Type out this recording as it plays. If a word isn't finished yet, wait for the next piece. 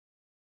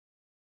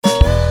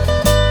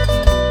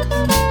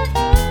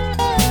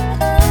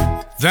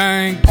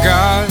Thank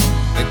God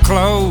they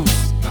closed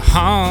the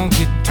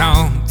honky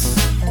tonks.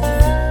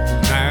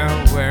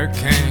 Now where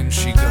can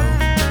she go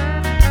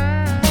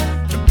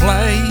to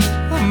play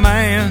a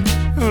man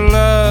who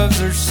loves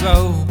her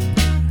so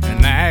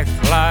and act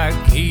like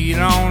he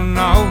don't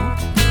know?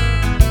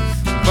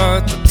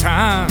 But the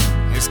time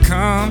has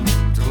come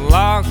to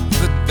lock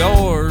the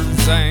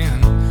doors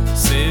and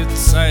sit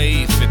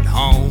safe at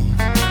home.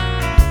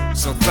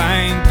 So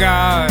thank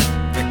God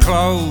they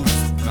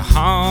closed the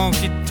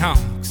honky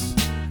tonks,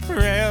 or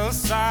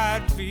else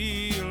I'd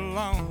be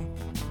alone.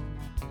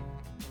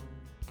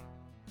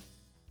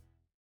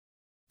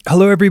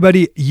 Hello,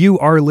 everybody. You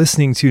are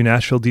listening to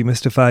Nashville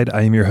Demystified.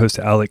 I am your host,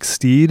 Alex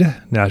Steed.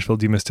 Nashville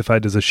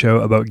Demystified is a show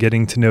about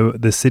getting to know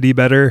the city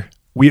better.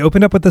 We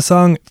opened up with the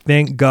song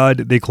Thank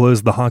God They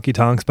Closed the Honky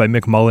Tonks by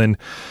Mick Mullen.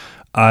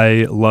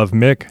 I love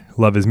Mick,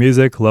 love his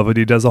music, love what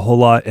he does a whole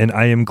lot, and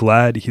I am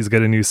glad he's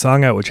got a new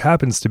song out, which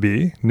happens to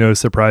be, no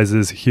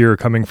surprises here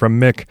coming from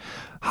Mick,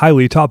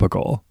 highly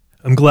topical.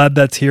 I'm glad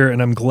that's here,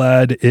 and I'm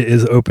glad it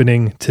is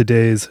opening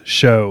today's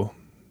show.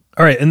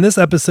 All right, in this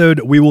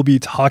episode, we will be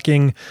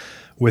talking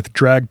with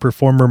drag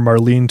performer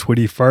Marlene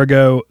Twitty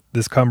Fargo.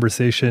 This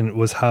conversation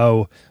was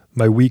how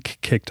my week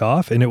kicked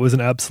off, and it was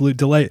an absolute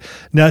delight.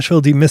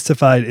 Nashville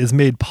Demystified is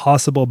made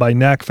possible by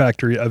Knack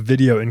Factory, a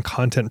video and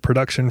content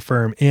production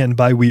firm, and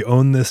by We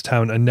Own This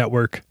Town, a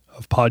network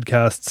of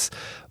podcasts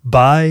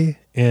by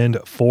and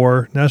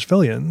for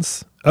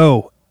Nashvillians.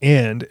 Oh,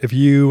 and if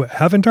you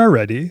haven't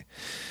already,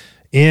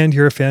 and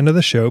you're a fan of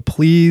the show,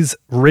 please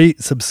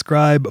rate,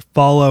 subscribe,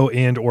 follow,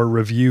 and or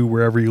review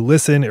wherever you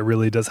listen. It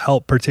really does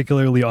help,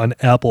 particularly on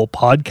Apple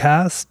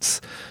Podcasts.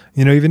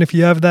 You know, even if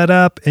you have that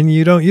app and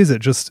you don't use it,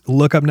 just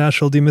look up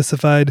Nashville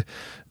Demystified,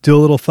 do a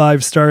little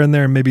 5-star in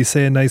there, and maybe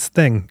say a nice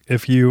thing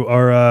if you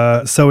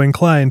are so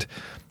inclined.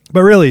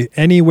 But really,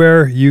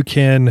 anywhere you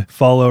can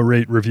follow,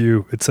 rate,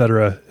 review,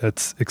 etc.,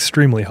 it's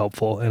extremely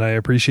helpful, and I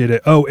appreciate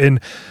it. Oh, and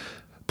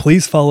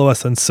please follow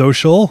us on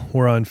social.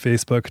 We're on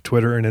Facebook,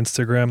 Twitter, and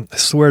Instagram. I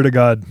swear to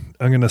God,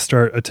 I'm going to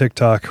start a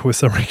TikTok with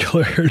some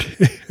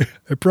regularity.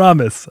 I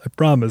promise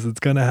it's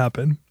going to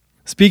happen.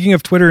 Speaking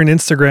of Twitter and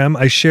Instagram,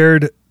 I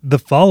shared the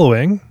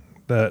following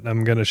that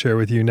I'm going to share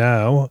with you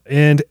now.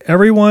 And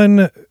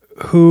everyone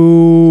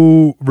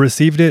who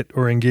received it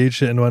or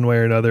engaged it in one way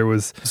or another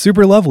was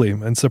super lovely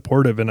and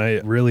supportive, and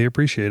I really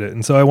appreciate it.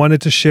 And so I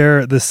wanted to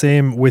share the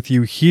same with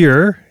you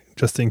here,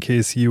 just in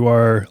case you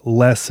are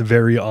less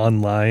very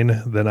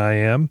online than I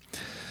am.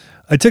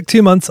 I took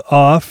 2 months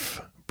off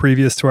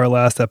previous to our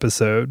last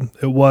episode.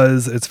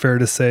 It's fair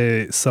to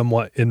say,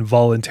 somewhat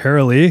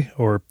involuntarily,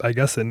 or I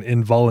guess an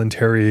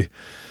involuntary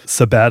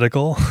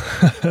sabbatical,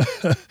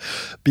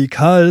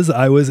 because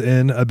I was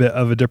in a bit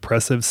of a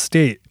depressive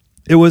state.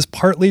 It was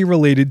partly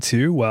related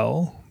to,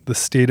 well, the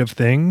state of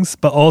things,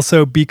 but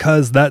also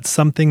because that's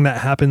something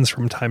that happens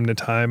from time to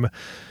time.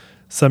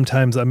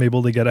 Sometimes I'm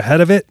able to get ahead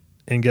of it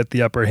and get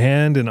the upper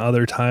hand, and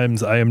other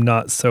times I am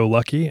not so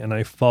lucky and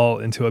I fall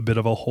into a bit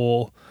of a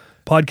hole.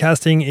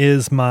 Podcasting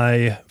is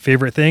my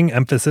favorite thing,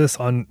 emphasis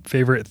on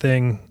favorite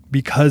thing,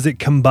 because it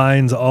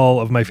combines all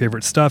of my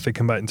favorite stuff. It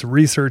combines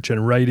research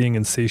and writing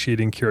and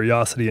satiating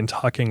curiosity and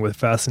talking with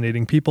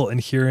fascinating people and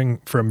hearing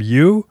from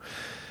you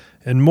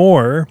and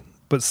more.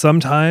 But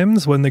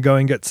sometimes when the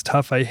going gets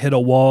tough, I hit a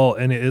wall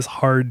and it is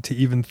hard to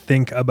even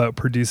think about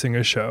producing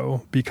a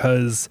show,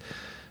 because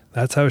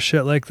that's how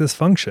shit like this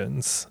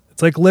functions.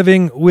 It's like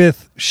living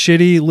with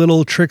shitty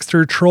little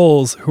trickster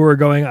trolls who are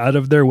going out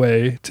of their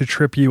way to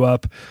trip you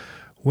up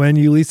when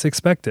you least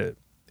expect it.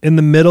 In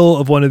the middle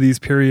of one of these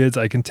periods,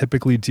 I can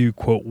typically do,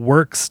 quote,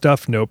 work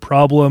stuff, no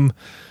problem.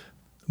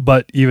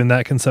 But even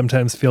that can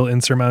sometimes feel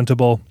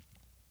insurmountable.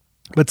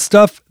 But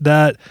stuff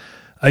that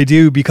I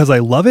do because I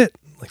love it,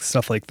 like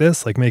stuff like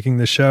this, like making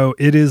the show,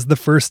 it is the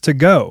first to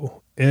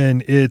go.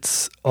 And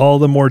it's all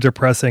the more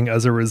depressing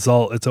as a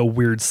result. It's a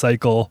weird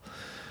cycle.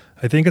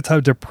 I think it's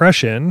how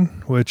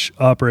depression, which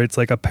operates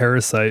like a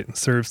parasite,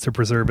 serves to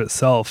preserve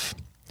itself.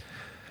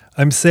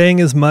 I'm saying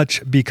as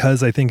much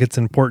because I think it's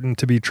important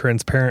to be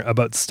transparent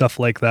about stuff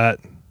like that,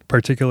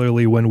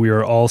 particularly when we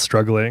are all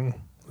struggling.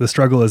 The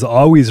struggle is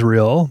always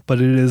real, but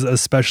it is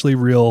especially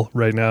real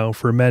right now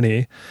for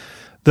many.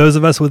 Those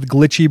of us with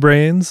glitchy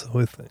brains,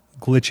 with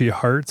glitchy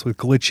hearts, with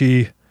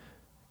glitchy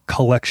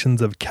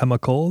collections of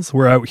chemicals,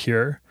 we're out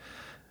here.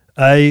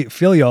 I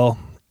feel y'all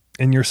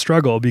in your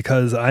struggle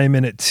because I'm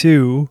in it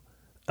too.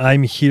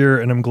 I'm here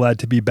and I'm glad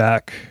to be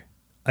back.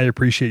 I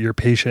appreciate your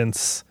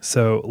patience.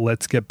 So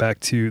let's get back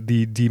to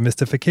the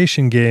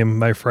demystification game,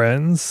 my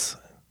friends.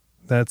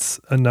 That's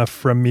enough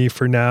from me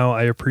for now.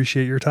 I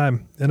appreciate your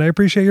time and I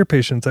appreciate your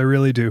patience. I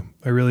really do.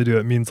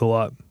 It means a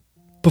lot.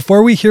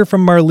 Before we hear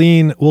from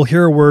Marlene, we'll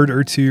hear a word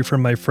or two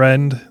from my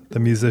friend, the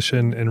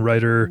musician and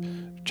writer,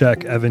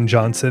 Jack Evan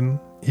Johnson.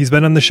 He's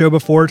been on the show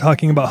before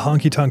talking about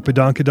Honky Tonk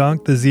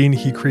Badonkadonk, the zine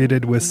he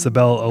created with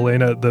Sibel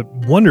Elena, the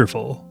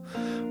wonderful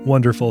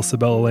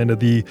Sibel Elena,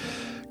 the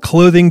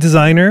clothing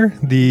designer,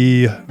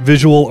 the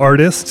visual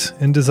artist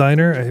and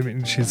designer. I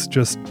mean, she's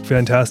just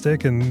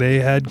fantastic. And they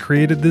had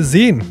created this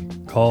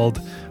zine called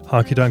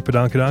Honky Tonk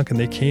Badonkadonk, and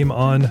they came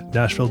on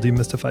Nashville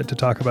Demystified to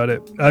talk about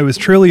it. I was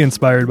truly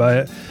inspired by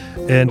it,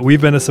 and we've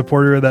been a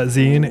supporter of that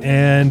zine,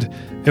 and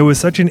it was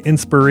such an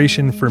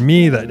inspiration for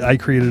me that I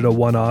created a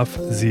one-off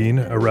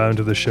zine around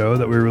the show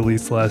that we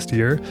released last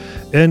year,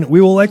 and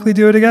we will likely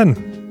do it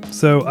again.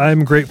 So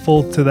I'm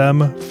grateful to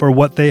them for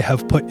what they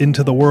have put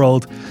into the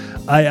world.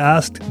 I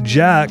asked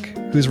Jack,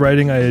 whose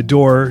writing I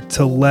adore,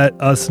 to let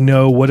us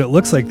know what it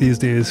looks like these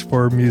days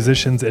for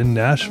musicians in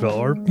Nashville,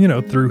 or,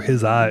 through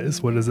his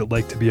eyes. What is it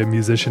like to be a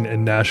musician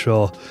in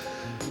Nashville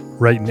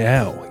right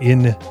now,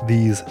 in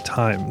these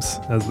times,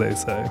 as they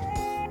say?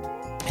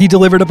 He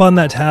delivered upon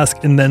that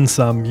task and then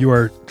some. You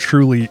are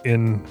truly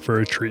in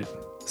for a treat.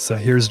 So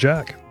here's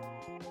Jack.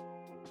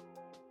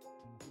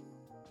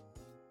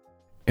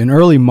 In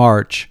early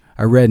March,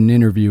 I read an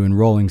interview in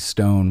Rolling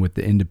Stone with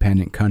the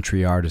independent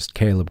country artist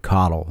Caleb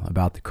Cottle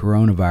about the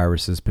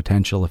coronavirus's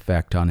potential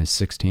effect on his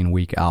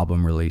 16-week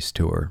album release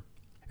tour.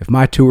 "If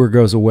my tour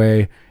goes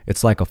away,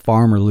 it's like a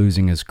farmer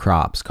losing his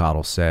crops,"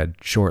 Cottle said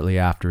shortly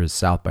after his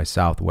South by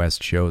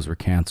Southwest shows were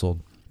canceled,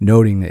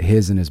 noting that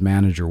his and his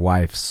manager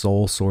wife's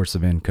sole source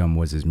of income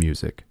was his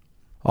music.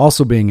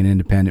 Also being an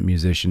independent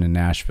musician in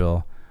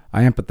Nashville,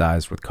 I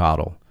empathized with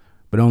Cottle,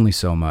 but only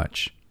so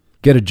much.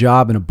 Get a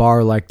job in a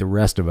bar like the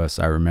rest of us,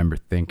 I remember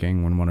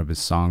thinking when one of his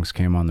songs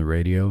came on the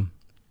radio.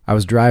 I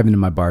was driving to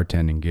my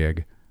bartending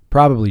gig,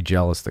 probably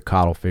jealous that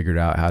Cottle figured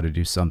out how to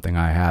do something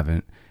I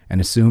haven't, and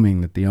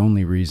assuming that the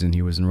only reason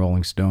he was in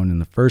Rolling Stone in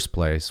the first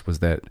place was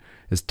that,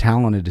 as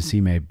talented as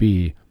he may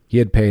be, he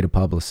had paid a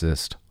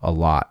publicist a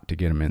lot to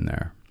get him in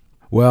there.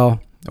 Well,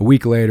 a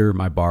week later,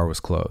 my bar was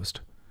closed.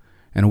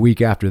 And a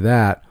week after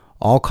that,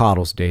 all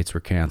Cottle's dates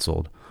were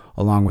canceled,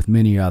 along with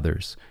many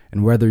others,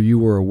 and whether you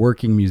were a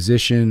working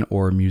musician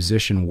or a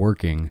musician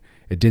working,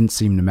 it didn't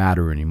seem to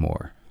matter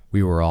anymore.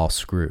 We were all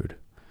screwed.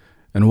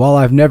 And while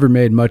I've never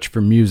made much for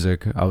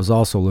music, I was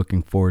also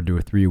looking forward to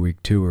a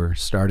 3-week tour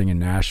starting in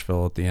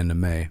Nashville at the end of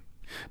May.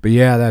 But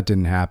yeah, that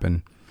didn't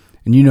happen.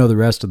 And you know the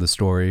rest of the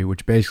story,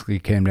 which basically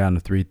came down to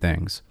 3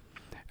 things.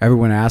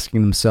 Everyone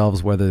asking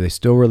themselves whether they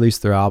still release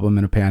their album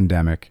in a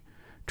pandemic,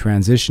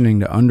 transitioning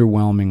to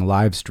underwhelming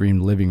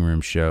live-streamed living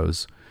room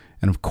shows,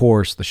 and of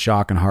course, the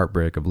shock and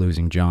heartbreak of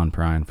losing John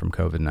Prine from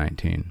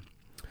COVID-19.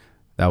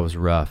 That was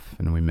rough,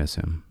 and we miss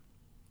him.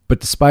 But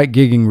despite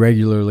gigging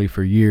regularly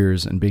for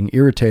years and being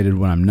irritated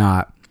when I'm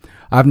not,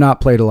 I've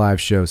not played a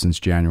live show since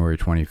January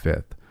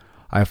 25th.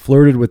 I have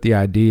flirted with the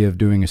idea of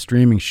doing a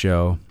streaming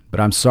show, but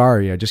I'm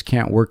sorry, I just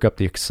can't work up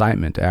the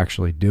excitement to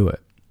actually do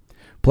it.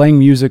 Playing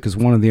music is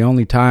one of the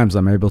only times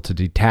I'm able to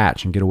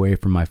detach and get away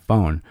from my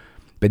phone,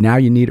 but now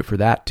you need it for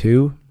that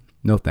too?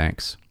 No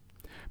thanks.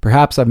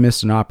 Perhaps I've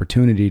missed an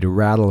opportunity to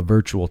rattle a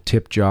virtual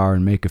tip jar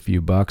and make a few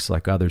bucks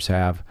like others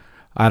have.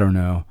 I don't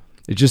know.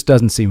 It just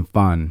doesn't seem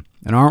fun.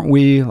 And aren't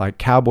we, like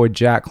Cowboy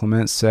Jack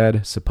Clement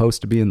said,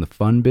 supposed to be in the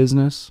fun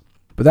business?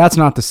 But that's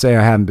not to say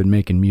I haven't been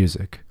making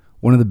music.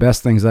 One of the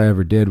best things I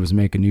ever did was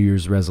make a New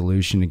Year's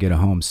resolution to get a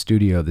home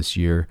studio this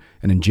year,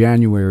 and in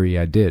January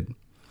I did.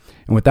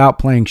 And without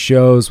playing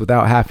shows,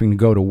 without having to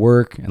go to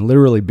work, and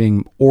literally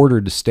being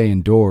ordered to stay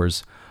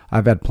indoors,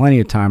 I've had plenty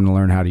of time to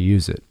learn how to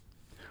use it.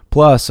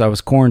 Plus, I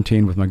was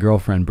quarantined with my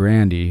girlfriend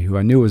Brandy, who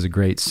I knew was a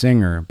great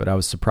singer, but I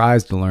was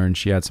surprised to learn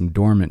she had some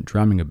dormant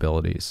drumming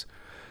abilities.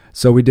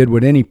 So we did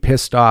what any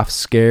pissed off,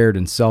 scared,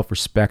 and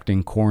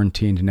self-respecting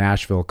quarantined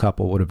Nashville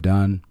couple would have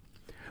done.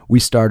 We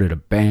started a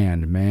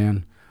band,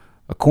 man.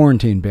 A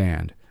quarantine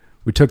band.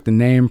 We took the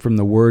name from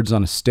the words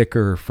on a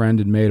sticker a friend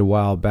had made a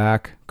while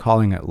back,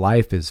 calling it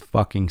Life is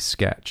Fucking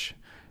Sketch.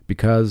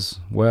 Because,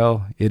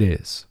 well, it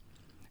is.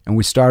 And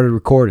we started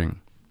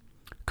recording.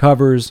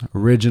 Covers,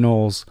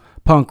 originals,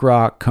 punk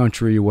rock,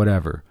 country,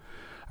 whatever.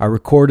 I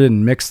recorded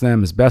and mixed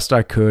them as best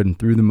I could and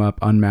threw them up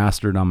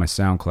unmastered on my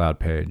SoundCloud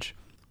page.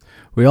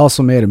 We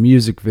also made a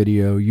music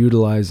video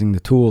utilizing the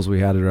tools we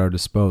had at our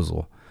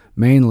disposal,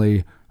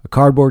 mainly a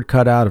cardboard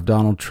cutout of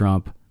Donald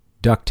Trump,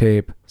 duct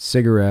tape,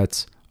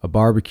 cigarettes, a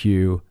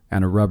barbecue,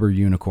 and a rubber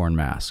unicorn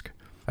mask.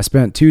 I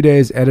spent 2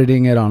 days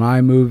editing it on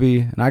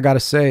iMovie, and I gotta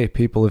say,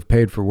 people have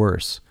paid for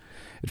worse.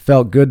 It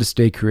felt good to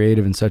stay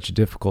creative in such a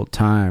difficult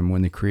time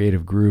when the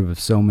creative groove of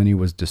so many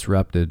was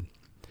disrupted.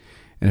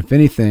 And if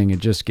anything, it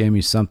just gave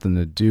me something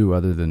to do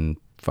other than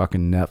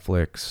fucking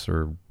Netflix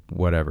or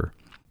whatever.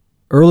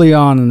 Early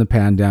on in the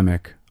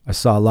pandemic, I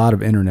saw a lot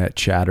of internet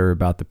chatter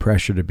about the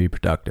pressure to be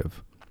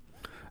productive.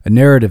 A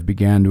narrative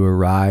began to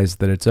arise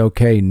that it's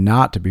okay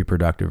not to be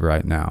productive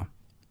right now.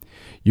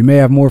 You may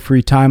have more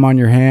free time on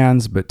your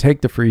hands, but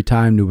take the free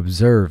time to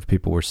observe,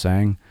 people were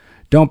saying.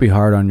 Don't be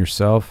hard on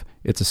yourself.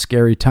 It's a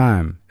scary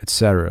time,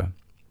 etc.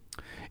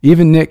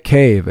 Even Nick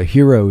Cave, a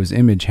hero whose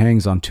image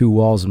hangs on 2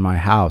 walls in my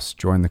house,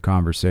 joined the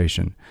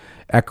conversation,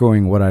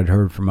 echoing what I'd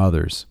heard from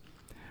others.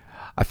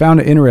 I found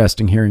it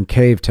interesting hearing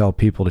Cave tell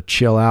people to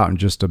chill out and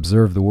just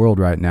observe the world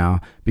right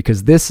now,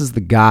 because this is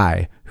the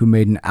guy who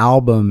made an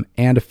album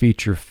and a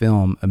feature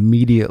film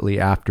immediately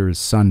after his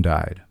son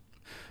died.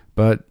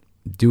 But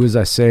do as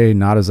I say,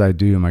 not as I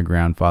do, my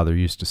grandfather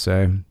used to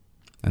say,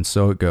 and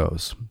so it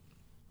goes.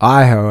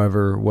 I,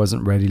 however,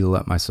 wasn't ready to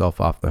let myself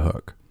off the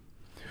hook.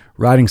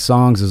 Writing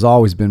songs has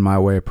always been my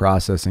way of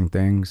processing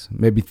things,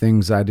 maybe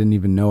things I didn't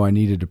even know I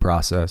needed to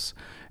process,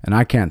 and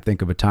I can't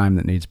think of a time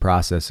that needs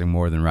processing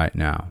more than right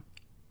now.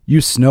 You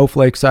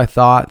snowflakes, I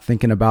thought,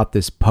 thinking about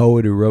this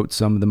poet who wrote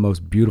some of the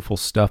most beautiful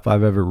stuff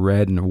I've ever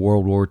read in a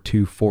World War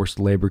II forced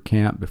labor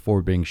camp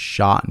before being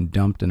shot and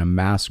dumped in a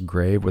mass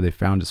grave where they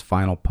found his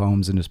final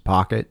poems in his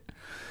pocket.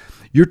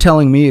 You're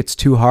telling me it's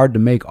too hard to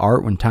make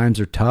art when times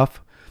are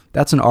tough?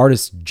 That's an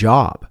artist's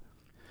job.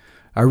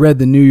 I read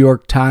the New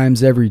York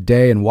Times every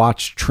day and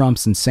watched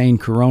Trump's insane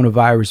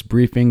coronavirus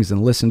briefings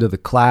and listened to The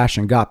Clash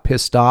and got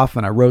pissed off,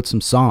 and I wrote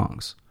some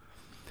songs.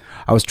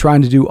 I was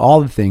trying to do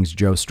all the things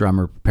Joe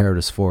Strummer prepared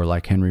us for,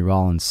 like Henry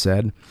Rollins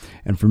said,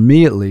 and for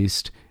me at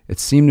least, it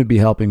seemed to be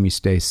helping me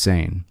stay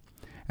sane.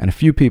 And a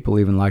few people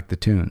even liked the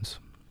tunes.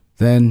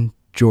 Then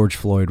George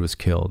Floyd was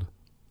killed.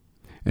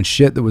 And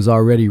shit that was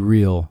already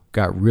real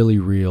got really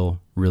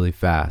real really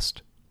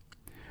fast.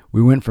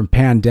 We went from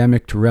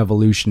pandemic to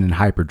revolution in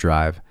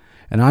hyperdrive,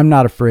 and I'm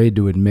not afraid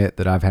to admit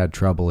that I've had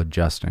trouble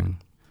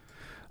adjusting.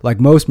 Like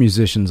most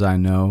musicians I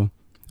know,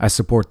 I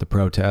support the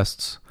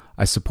protests.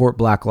 I support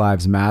Black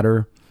Lives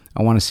Matter.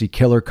 I want to see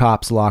killer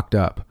cops locked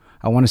up.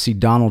 I want to see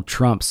Donald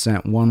Trump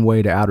sent one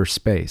way to outer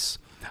space.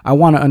 I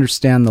want to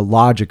understand the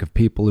logic of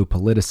people who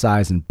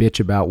politicize and bitch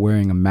about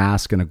wearing a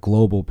mask in a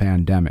global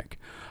pandemic.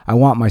 I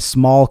want my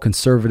small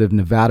conservative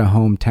Nevada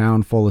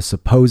hometown full of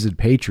supposed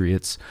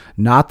patriots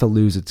not to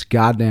lose its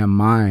goddamn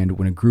mind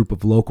when a group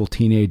of local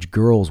teenage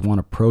girls want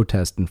to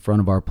protest in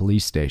front of our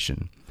police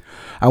station.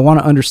 I want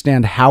to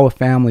understand how a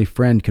family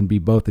friend can be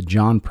both a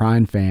John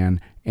Prine fan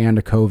and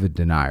a COVID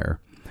denier.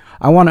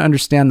 I want to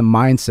understand the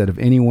mindset of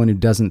anyone who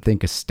doesn't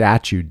think a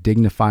statue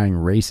dignifying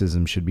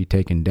racism should be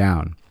taken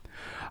down.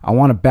 I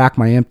want to back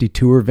my empty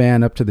tour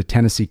van up to the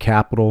Tennessee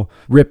Capitol,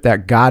 rip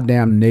that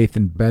goddamn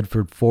Nathan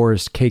Bedford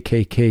Forrest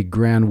KKK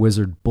Grand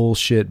Wizard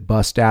bullshit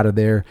bust out of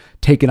there,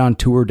 take it on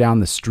tour down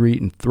the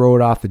street, and throw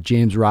it off the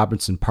James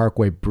Robinson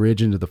Parkway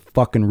Bridge into the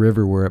fucking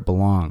river where it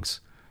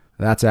belongs.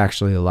 That's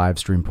actually a live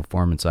stream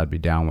performance I'd be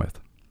down with.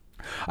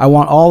 I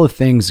want all the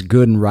things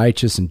good and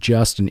righteous and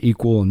just and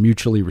equal and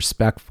mutually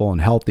respectful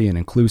and healthy and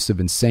inclusive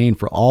and sane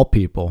for all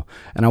people,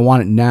 and I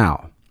want it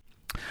now.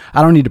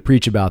 I don't need to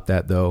preach about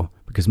that, though,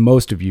 because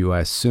most of you, I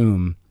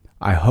assume,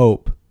 I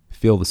hope,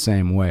 feel the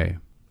same way.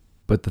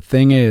 But the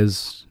thing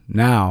is,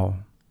 now,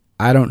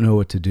 I don't know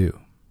what to do,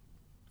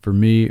 for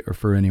me or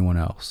for anyone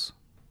else.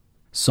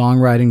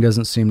 Songwriting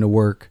doesn't seem to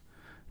work.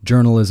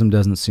 Journalism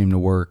doesn't seem to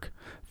work.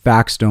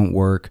 Facts don't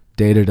work.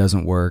 Data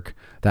doesn't work.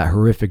 That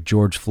horrific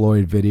George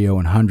Floyd video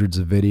and hundreds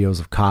of videos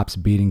of cops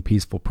beating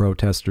peaceful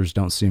protesters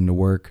don't seem to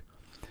work.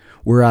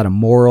 We're at a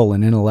moral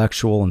and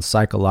intellectual and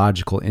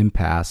psychological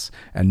impasse,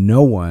 and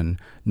no one,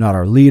 not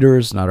our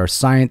leaders, not our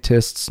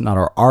scientists, not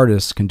our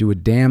artists, can do a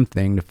damn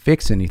thing to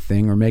fix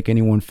anything or make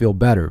anyone feel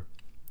better.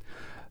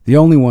 The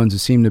only ones who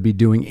seem to be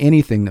doing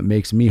anything that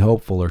makes me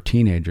hopeful are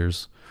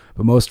teenagers,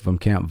 but most of them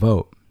can't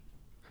vote.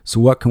 So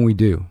what can we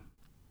do?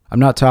 I'm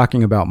not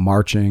talking about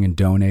marching and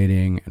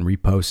donating and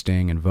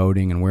reposting and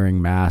voting and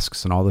wearing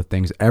masks and all the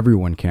things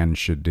everyone can and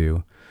should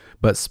do,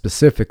 but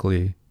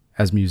specifically,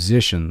 as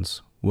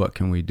musicians, what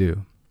can we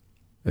do?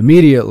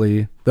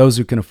 Immediately, those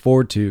who can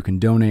afford to can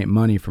donate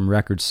money from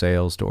record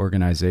sales to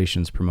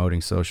organizations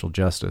promoting social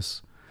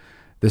justice.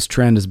 This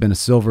trend has been a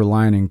silver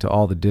lining to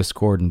all the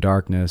discord and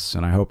darkness,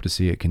 and I hope to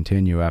see it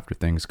continue after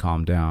things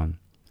calm down.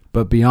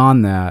 But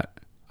beyond that,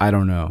 I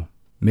don't know.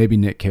 Maybe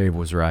Nick Cave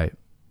was right.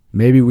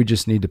 Maybe we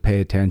just need to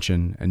pay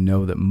attention and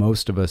know that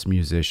most of us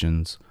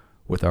musicians,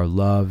 with our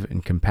love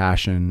and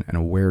compassion and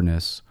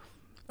awareness,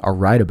 are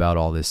right about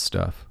all this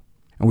stuff.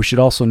 And we should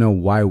also know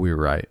why we're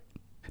right.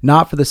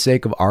 Not for the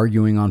sake of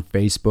arguing on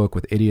Facebook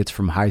with idiots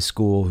from high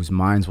school whose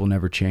minds will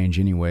never change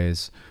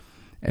anyways,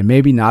 and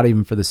maybe not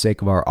even for the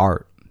sake of our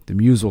art. The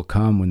muse will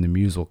come when the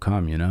muse will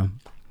come, you know?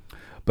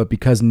 But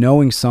because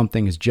knowing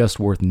something is just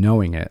worth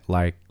knowing it,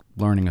 like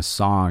learning a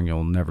song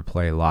you'll never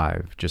play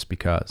live, just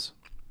because.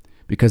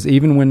 Because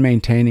even when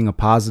maintaining a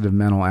positive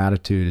mental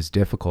attitude is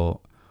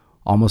difficult,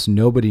 almost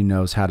nobody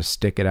knows how to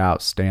stick it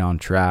out, stay on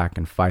track,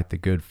 and fight the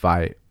good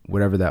fight,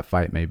 whatever that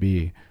fight may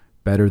be,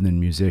 better than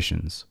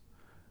musicians.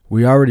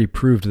 We already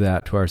proved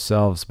that to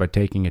ourselves by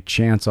taking a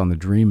chance on the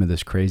dream of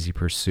this crazy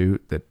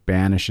pursuit that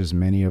banishes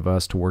many of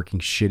us to working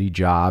shitty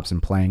jobs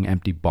and playing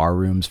empty bar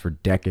rooms for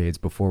decades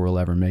before we'll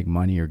ever make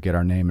money or get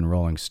our name in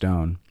Rolling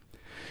Stone.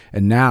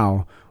 And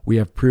now we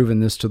have proven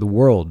this to the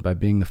world by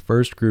being the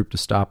first group to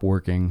stop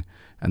working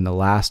and the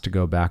last to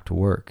go back to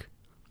work.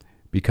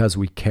 Because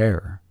we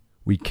care.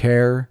 We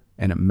care,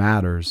 and it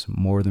matters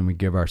more than we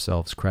give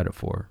ourselves credit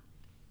for.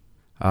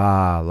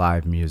 Ah,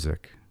 live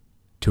music.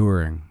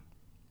 Touring.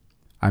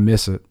 I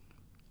miss it.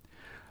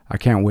 I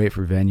can't wait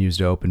for venues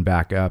to open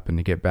back up and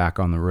to get back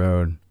on the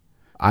road.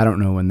 I don't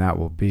know when that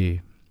will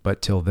be,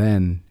 but till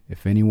then,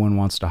 if anyone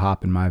wants to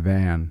hop in my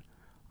van,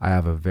 I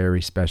have a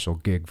very special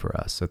gig for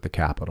us at the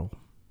Capitol.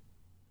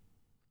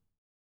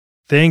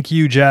 Thank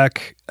you,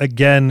 Jack.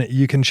 Again,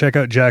 you can check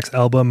out Jack's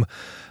album,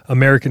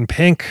 American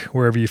Pink,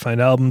 wherever you find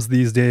albums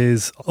these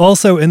days.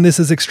 Also, and this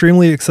is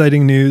extremely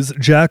exciting news,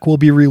 Jack will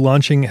be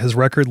relaunching his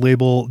record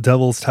label,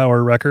 Devil's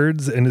Tower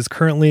Records, and is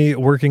currently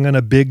working on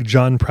a big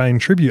John Prine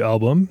tribute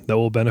album that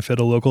will benefit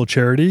a local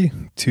charity,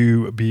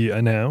 to be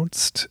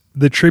announced.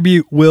 The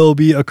tribute will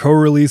be a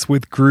co-release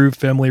with Groove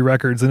Family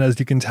Records, and as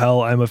you can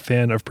tell, I'm a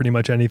fan of pretty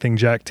much anything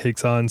Jack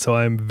takes on, so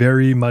I'm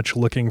very much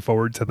looking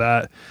forward to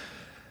that.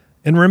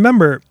 And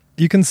remember,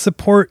 you can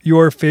support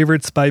your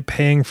favorites by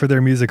paying for their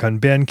music on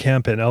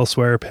Bandcamp and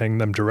elsewhere, paying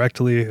them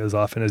directly as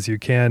often as you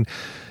can.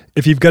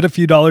 If you've got a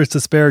few dollars to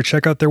spare,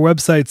 check out their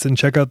websites and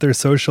check out their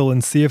social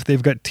and see if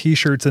they've got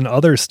t-shirts and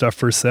other stuff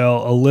for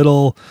sale. A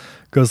little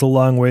goes a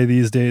long way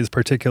these days,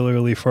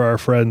 particularly for our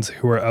friends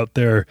who are out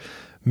there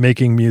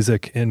making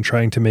music and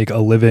trying to make a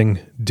living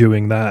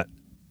doing that.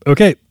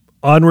 Okay,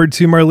 onward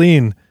to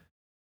Marlene.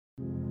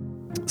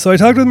 So I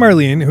talked with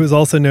Marlene, who is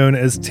also known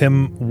as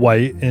Tim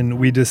White, and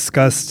we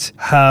discussed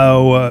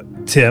how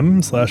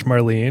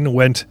Tim/Marlene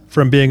went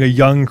from being a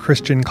young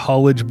Christian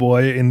college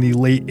boy in the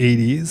late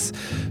 80s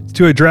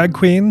to a drag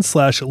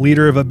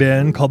queen/leader of a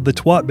band called the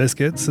Twat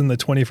Biscuits in the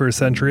 21st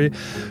century.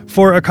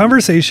 For a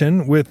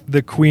conversation with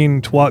the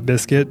Queen Twat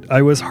Biscuit,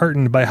 I was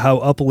heartened by how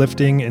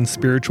uplifting and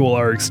spiritual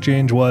our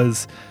exchange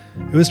was.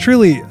 It was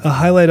truly a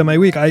highlight of my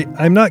week.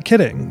 I'm not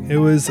kidding. It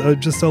was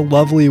just a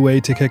lovely way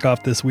to kick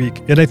off this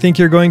week, and I think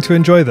you're going to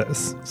enjoy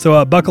this.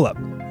 So buckle up,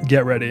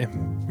 get ready.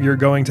 You're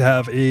going to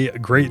have a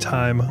great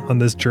time on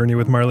this journey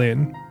with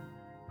Marlene.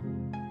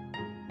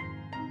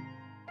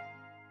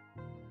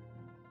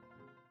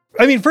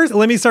 I mean, first,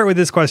 let me start with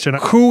this question.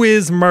 Who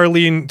is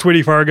Marlene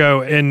Twitty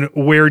Fargo, and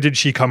where did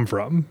she come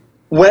from?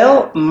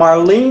 Well,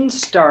 Marlene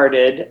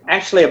started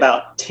actually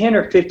about 10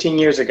 or 15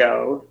 years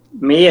ago.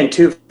 Me and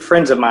two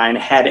friends of mine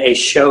had a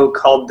show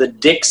called The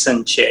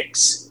Dixon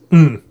Chicks,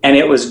 and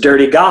it was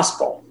dirty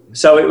gospel.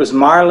 So it was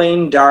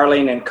Marlene,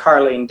 Darlene, and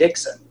Carlene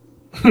Dixon.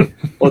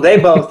 Well, they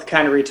both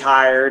kind of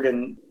retired,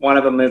 and one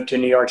of them moved to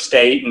New York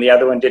State, and the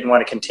other one didn't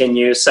want to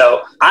continue.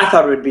 So I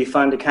thought it would be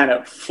fun to kind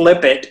of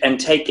flip it and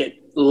take it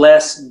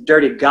less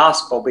dirty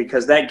gospel,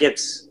 because that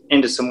gets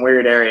into some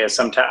weird areas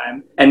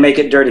sometime, and make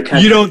it dirty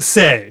country. You don't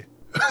say.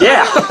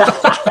 Yeah.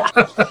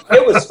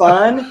 It was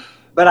fun.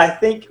 But I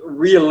think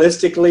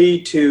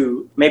realistically,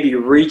 to maybe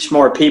reach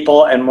more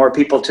people and more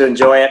people to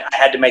enjoy it, I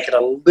had to make it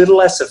a little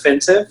less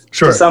offensive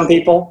to some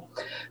people.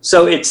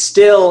 So it's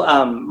still,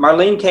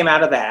 Marlene came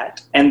out of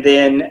that. And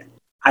then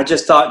I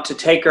just thought to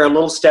take her a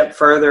little step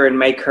further and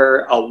make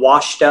her a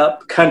washed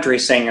up country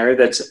singer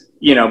that's,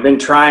 been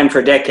trying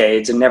for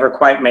decades and never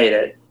quite made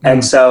it.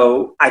 And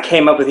so I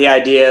came up with the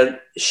idea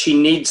she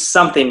needs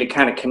something to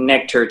kind of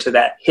connect her to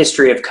that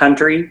history of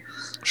country.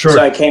 Sure. So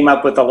I came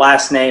up with the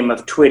last name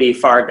of Twitty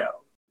Fargo,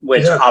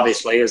 which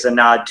obviously is a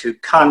nod to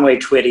Conway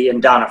Twitty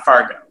and Donna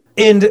Fargo.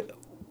 And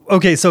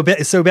okay, so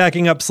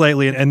backing up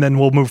slightly, and then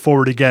we'll move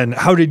forward again.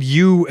 How did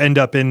you end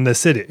up in the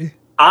city?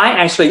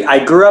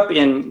 I grew up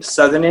in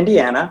southern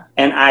Indiana,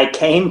 and I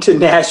came to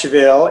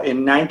Nashville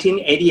in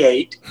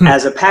 1988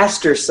 as a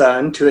pastor's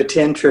son to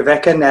attend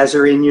Trevecca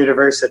Nazarene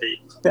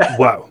University.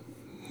 Wow.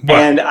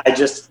 And I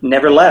just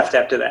never left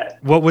after that.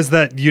 What was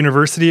that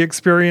university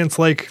experience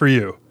like for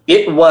you?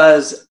 It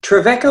was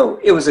Trevecca.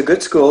 It was a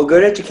good school,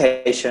 good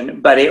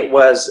education, but it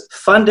was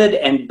funded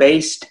and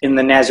based in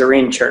the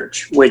Nazarene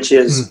Church, which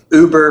is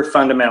uber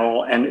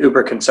fundamental and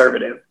uber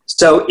conservative.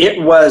 So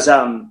it was,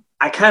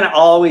 I kind of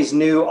always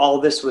knew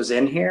all this was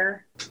in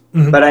here,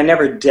 but I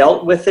never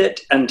dealt with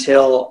it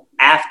until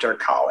after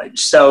college.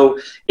 So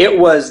it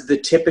was the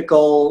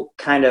typical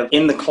kind of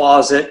in the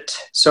closet,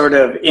 sort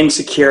of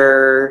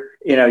insecure,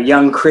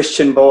 young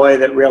Christian boy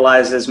that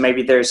realizes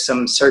maybe there's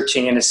some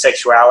searching in his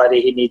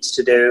sexuality he needs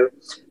to do.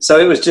 So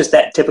it was just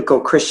that typical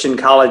Christian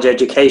college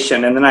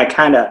education. And then I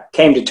kind of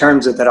came to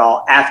terms with it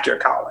all after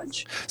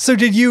college. So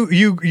did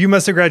you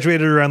must have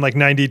graduated around like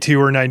 92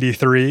 or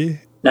 93?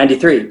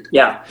 93,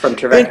 yeah, from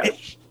Trevecca. And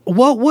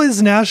what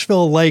was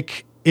Nashville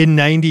like in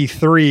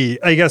 93?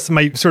 I guess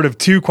my sort of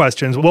two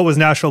questions. What was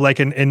Nashville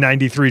like in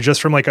 93,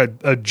 just from like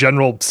a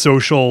general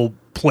social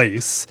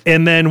place?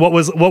 And then what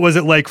was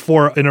it like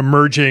for an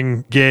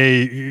emerging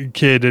gay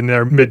kid in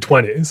their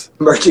mid-20s?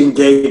 Emerging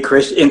gay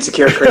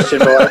insecure Christian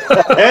boy.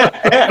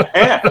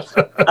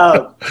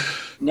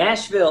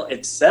 Nashville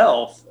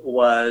itself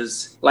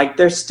was like,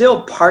 there's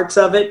still parts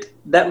of it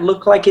that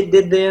look like it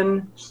did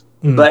then,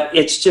 but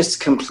it's just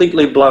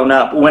completely blown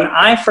up. When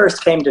I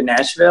first came to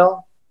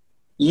Nashville,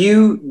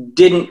 you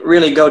didn't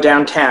really go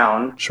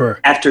downtown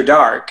after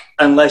dark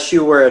unless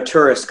you were a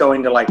tourist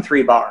going to like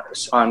 3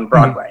 bars on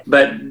Broadway.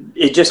 But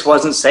it just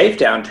wasn't safe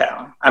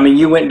downtown. I mean,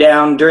 you went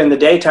down during the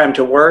daytime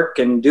to work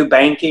and do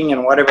banking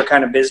and whatever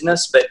kind of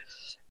business, but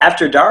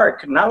after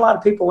dark, not a lot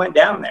of people went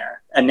down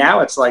there. And now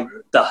it's like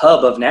the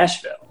hub of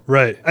Nashville.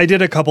 Right. I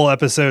did a couple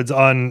episodes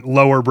on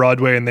Lower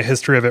Broadway and the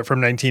history of it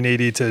from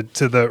 1980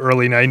 to the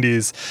early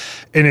 90s.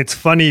 And it's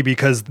funny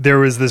because there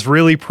was this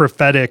really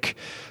prophetic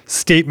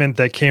statement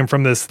that came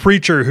from this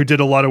preacher who did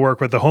a lot of work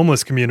with the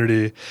homeless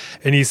community.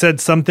 And he said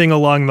something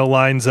along the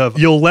lines of,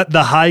 you'll let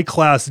the high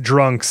class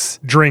drunks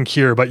drink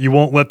here, but you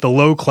won't let the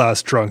low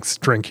class drunks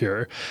drink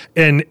here.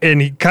 And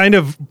he kind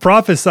of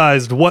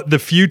prophesized what the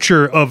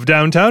future of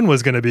downtown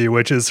was going to be,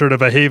 which is sort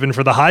of a haven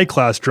for the high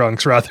class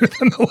drunks rather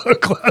than the low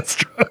class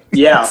drunks.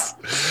 Yeah.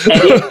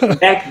 And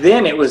back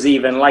then it was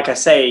even, like I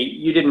say,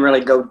 you didn't really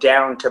go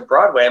down to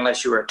Broadway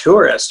unless you were a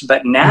tourist.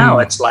 But now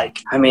it's like,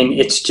 I mean,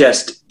 it's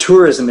just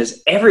tourism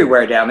is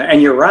everywhere down there.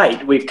 And you're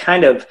right.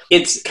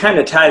 It's kind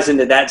of ties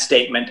into that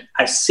statement.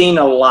 I've seen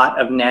a lot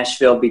of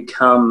Nashville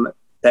become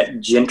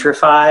that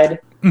gentrified,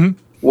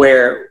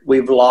 where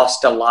we've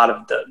lost a lot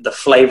of the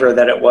flavor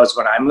that it was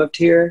when I moved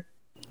here.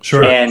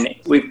 Sure. And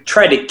we've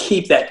tried to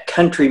keep that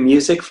country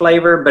music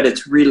flavor, but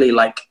it's really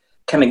like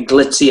kind of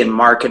glitzy and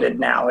marketed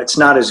now. It's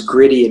not as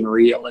gritty and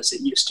real as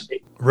it used to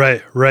be.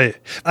 Right.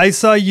 I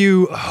saw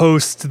you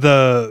host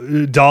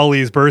the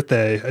Dolly's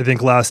birthday, I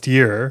think last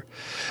year.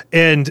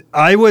 And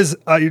I was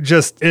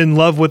just in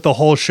love with the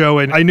whole show.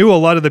 And I knew a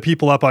lot of the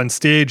people up on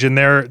stage, and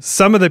they're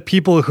some of the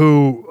people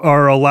who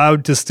are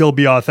allowed to still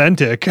be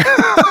authentic.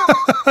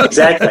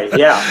 Exactly.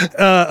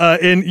 Yeah.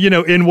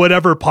 In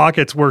whatever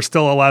pockets we're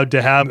still allowed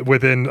to have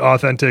within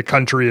authentic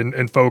country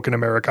and folk and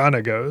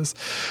Americana goes.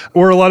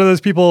 Were a lot of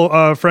those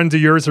people friends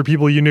of yours or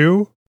people you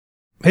knew?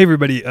 Hey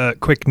everybody,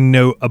 quick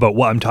note about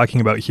what I'm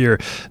talking about here.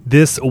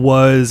 This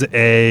was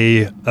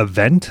a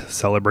event,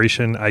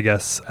 celebration, I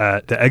guess,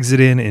 at the Exit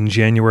Inn in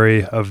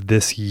January of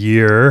this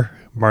year.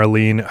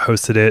 Marlene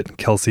hosted it,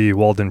 Kelsey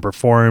Walden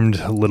performed,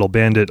 Little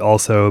Bandit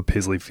also,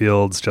 Paisley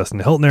Fields,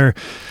 Justin Hiltner,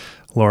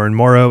 Lauren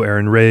Morrow,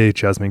 Aaron Ray,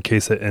 Jasmine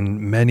Kasich, and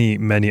many,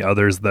 many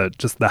others. That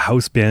just the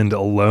house band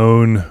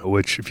alone,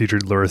 which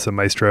featured Larissa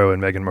Maestro and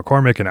Megan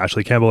McCormick and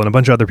Ashley Campbell and a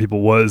bunch of other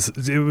people, was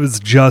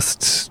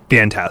just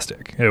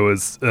fantastic. It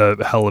was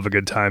a hell of a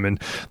good time,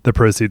 and the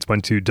proceeds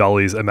went to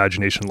Dolly's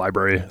Imagination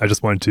Library. I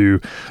just wanted to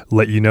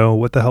let you know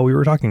what the hell we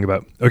were talking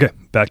about. Okay,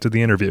 back to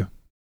the interview.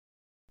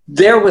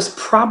 There was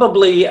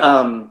probably,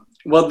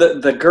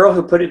 the girl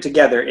who put it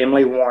together,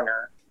 Emily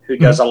Warner, who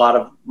does a lot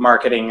of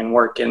marketing and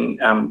work in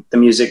the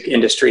music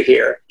industry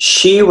here.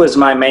 She was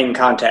my main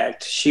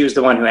contact. She was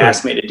the one who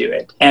asked me to do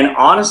it. And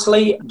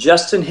honestly,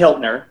 Justin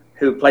Hiltner,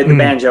 who played the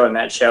banjo in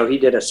that show, he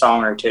did a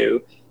song or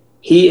two.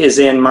 He is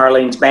in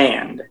Marlene's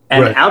band.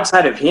 And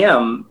outside of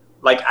him,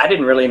 like, I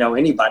didn't really know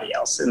anybody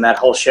else in that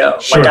whole show.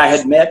 Sure. Like, I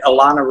had met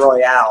Alana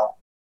Royale,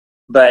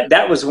 but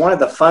that was one of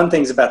the fun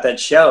things about that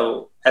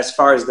show, as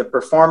far as the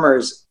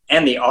performers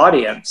and the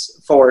audience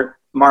for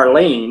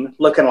Marlene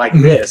looking like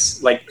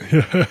this. Like,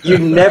 you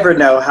never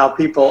know how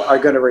people are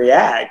going to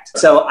react.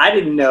 So I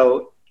didn't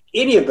know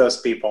any of those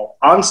people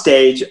on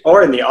stage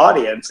or in the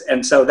audience.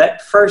 And so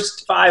that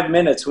first 5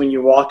 minutes when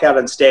you walk out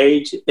on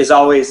stage is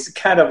always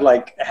kind of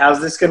like, how's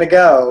this going to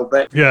go?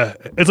 But yeah,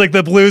 it's like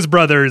the Blues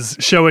Brothers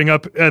showing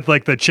up at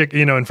like the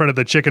in front of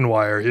the chicken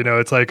wire,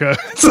 it's like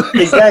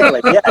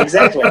exactly. Yeah,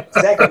 exactly.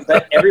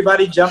 But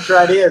everybody jumped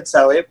right in.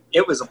 So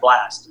it was a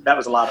blast. That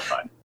was a lot of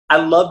fun. I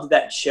loved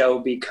that show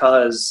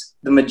because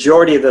the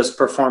majority of those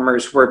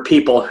performers were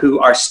people who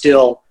are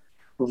still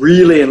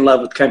really in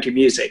love with country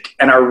music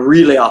and are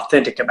really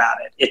authentic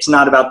about it. It's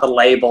not about the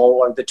label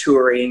or the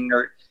touring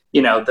or,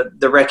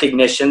 the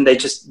recognition.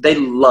 They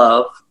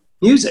love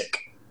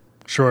music.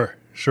 Sure.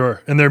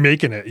 And they're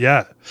making it.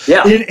 Yeah.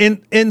 Yeah.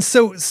 And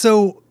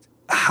so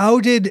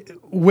how did,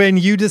 when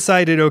you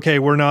decided, okay,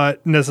 we're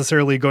not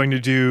necessarily going to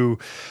do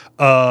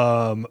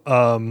dirty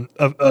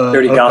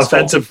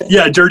gospel,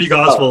 dirty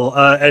gospel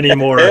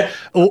anymore.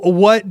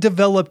 What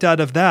developed out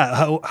of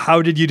that?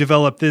 How did you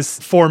develop this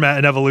format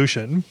and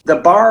evolution? The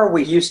bar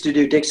we used to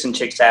do Dixon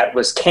Chicks at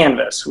was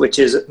Canvas, which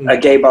is a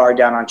gay bar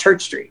down on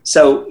Church Street.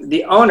 So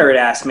the owner had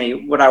asked me,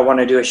 would I want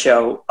to do a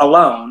show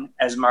alone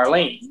as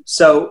Marlene?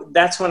 So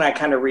that's when I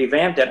kind of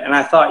revamped it. And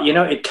I thought,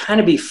 it'd kind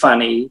of be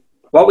funny.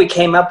 What we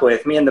came up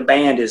with, me and the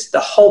band, is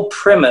the whole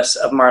premise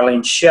of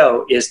Marlene's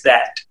show is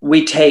that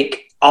we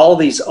take all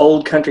these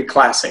old country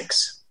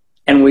classics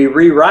and we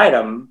rewrite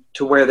them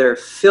to where they're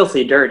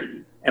filthy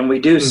dirty. And we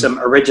do some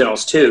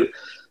originals too.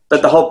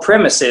 But the whole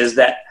premise is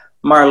that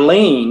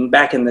Marlene,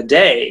 back in the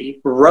day,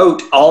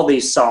 wrote all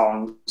these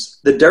songs,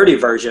 the dirty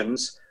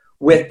versions,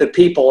 with the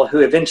people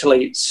who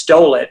eventually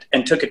stole it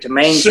and took it to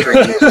mainstream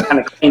and kind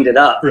of cleaned it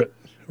up.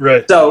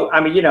 Right. So,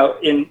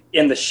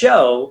 in the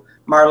show,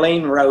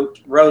 Marlene wrote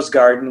Rose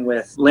Garden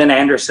with Lynn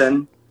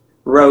Anderson,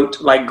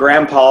 wrote like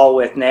Grandpa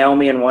with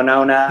Naomi and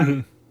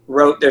Winona,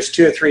 wrote, there's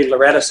 2 or 3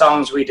 Loretta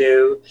songs we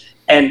do.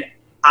 And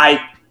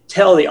I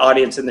tell the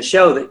audience in the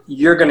show that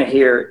you're going to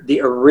hear the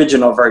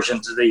original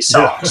versions of these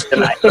songs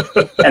tonight.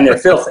 And they're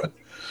filthy.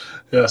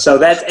 Yeah.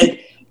 So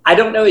I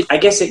don't know. I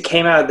guess it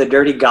came out of the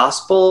dirty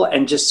gospel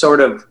and just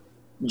sort of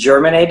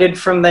germinated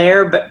from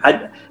there.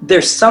 But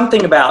there's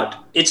something about,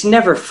 it's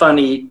never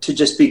funny to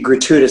just be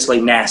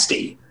gratuitously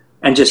nasty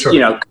and just,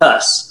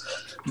 cuss.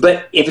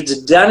 But if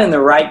it's done in the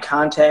right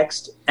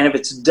context And if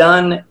it's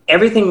done,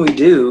 everything we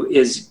do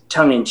is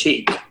tongue in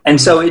cheek. And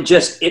so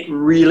it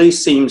really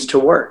seems to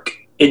work.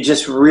 It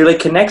just really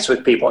connects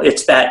with people.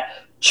 It's that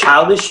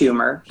childish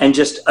humor and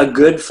just a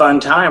good fun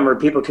time where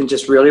people can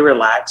just really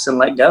relax and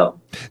let go.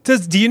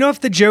 Do you know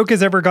if the joke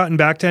has ever gotten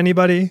back to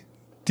anybody?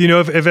 Do you know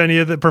if any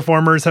of the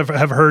performers have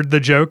heard the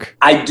joke?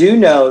 I do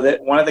know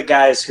that one of the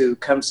guys who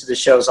comes to the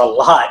shows a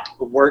lot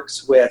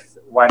works with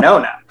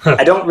Winona.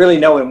 I don't really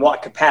know in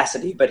what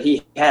capacity, but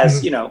he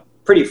has,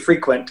 pretty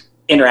frequent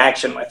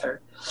interaction with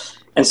her.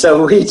 And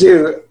so we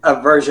do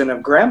a version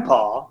of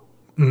Grandpa,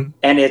 and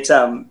it's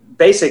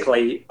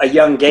basically a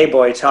young gay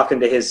boy talking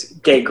to his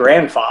gay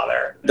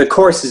grandfather. The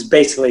course is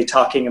basically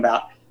talking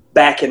about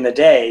back in the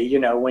day,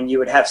 when you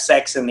would have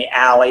sex in the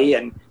alley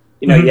and,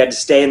 you had to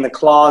stay in the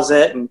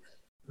closet. And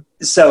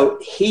so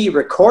he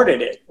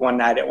recorded it one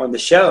night at one of the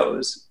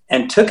shows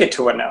and took it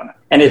to Winona.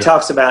 And it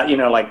talks about,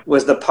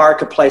 was the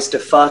park a place to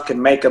fuck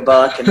and make a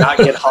buck and not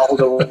get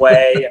hauled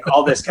away and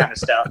all this kind of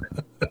stuff.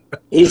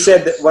 He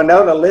said that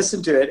Winona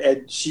listened to it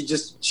and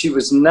she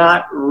was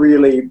not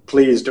really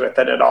pleased with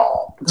it at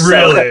all.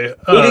 Really?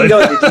 So, he didn't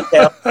go into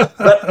detail.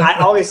 But I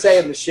always say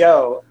in the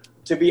show,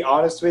 to be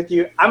honest with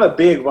you, I'm a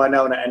big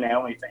Winona and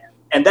Naomi fan.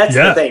 And that's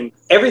the thing.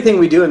 Everything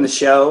we do in the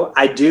show,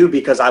 I do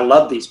because I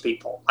love these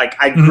people. Like,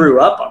 I grew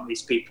up on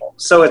these people.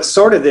 So it's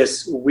sort of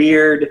this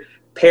weird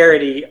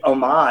parody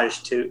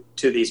homage to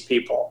these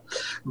people.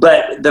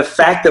 But the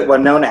fact that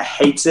Winona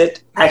hates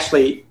it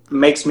actually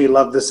makes me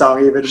love the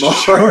song even more.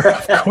 Sure,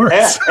 of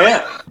course.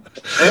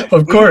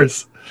 Of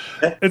course.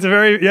 It's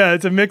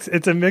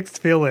a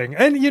mixed feeling.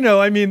 And,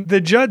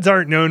 the Judds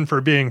aren't known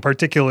for being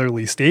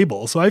particularly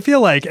stable. So I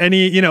feel like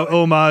any,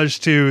 homage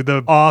to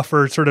the off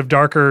or sort of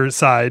darker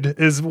side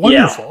is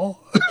wonderful.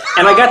 Yeah.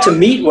 And I got to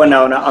meet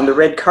Winona on the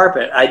red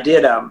carpet. I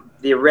did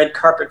the red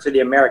carpet for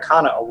the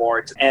Americana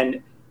Awards.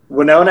 And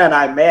Winona and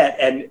I met,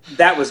 and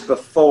that was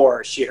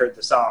before she heard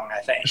the song, I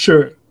think.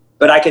 Sure.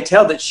 But I could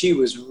tell that she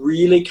was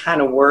really kind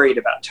of worried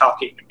about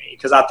talking to me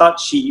because I thought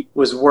she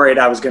was worried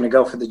I was going to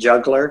go for the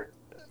juggler.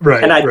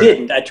 Right. And I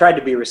didn't. I tried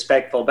to be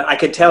respectful, but I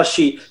could tell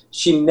she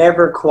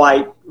never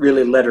quite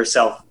really let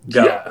herself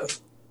go.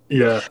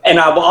 Yeah. And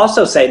I will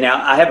also say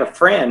now, I have a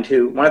friend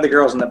who, one of the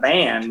girls in the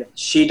band,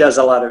 she does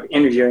a lot of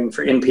interviewing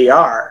for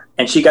NPR,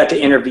 and she got to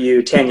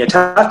interview Tanya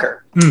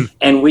Tucker.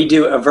 And we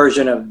do a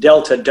version of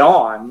Delta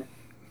Dawn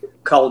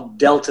called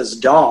Delta's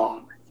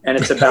Dong. And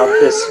it's about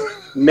this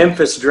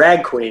Memphis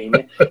drag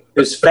queen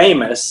who's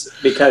famous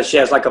because she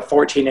has like a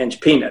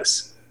 14-inch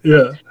penis.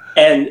 Yeah.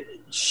 And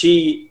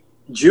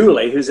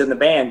Julie, who's in the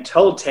band,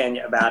 told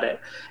Tanya about it.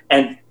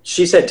 And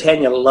she said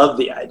Tanya loved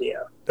the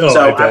idea.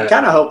 So I'm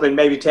kind of hoping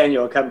maybe Tanya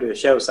will come to a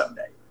show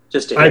someday.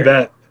 Just to hear. I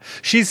bet.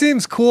 She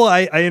seems cool.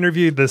 I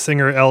interviewed the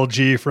singer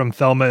LG from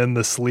Thelma and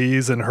the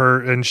Sleaze,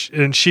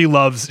 and she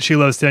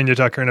loves Tanya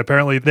Tucker, and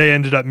apparently they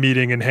ended up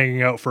meeting and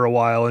hanging out for a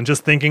while. And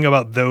just thinking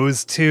about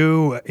those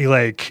two,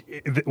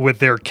 like with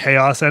their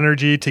chaos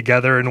energy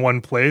together in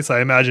one place,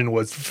 I imagine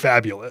was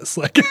fabulous.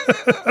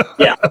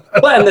 Yeah.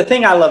 Well, and the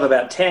thing I love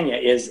about Tanya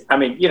is,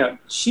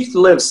 she's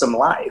lived some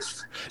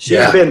life.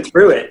 She's been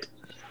through it.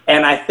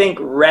 And I think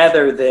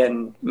rather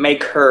than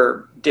make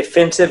her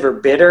defensive or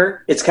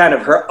bitter, it's kind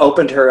of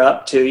opened her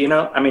up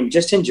to,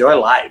 just enjoy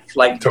life.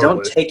 Like,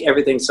 Don't take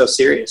everything so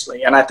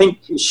seriously. And I think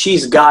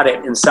she's got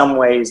it in some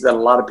ways that a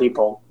lot of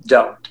people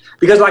don't.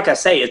 Because like I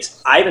say,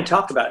 I even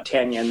talked about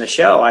Tanya in the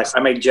show. I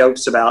make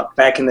jokes about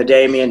back in the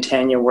day, me and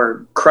Tanya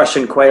were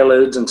crushing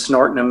Quaaludes and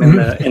snorting them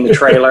in the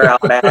trailer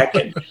out back.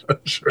 And,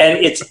 sure. And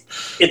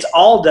it's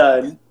all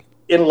done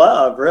in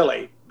love,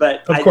 really.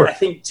 But I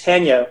think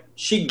Tanya,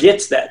 she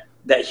gets that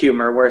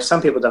humor where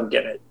some people don't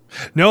get it.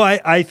 No,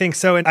 I think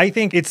so. And I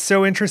think it's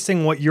so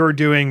interesting what you're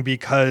doing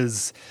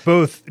because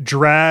both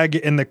drag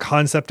and the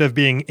concept of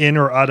being in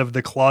or out of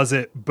the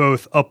closet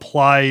both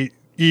apply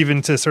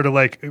even to sort of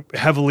like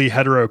heavily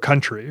hetero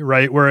country,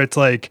 right? Where it's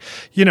like,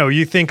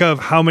 you think of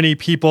how many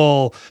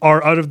people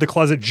are out of the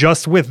closet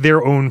just with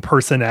their own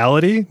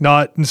personality,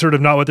 not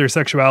with their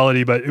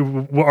sexuality, but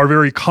are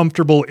very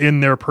comfortable in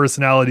their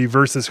personality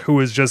versus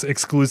who is just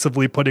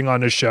exclusively putting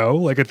on a show,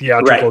 like a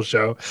theatrical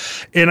show.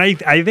 And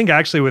I think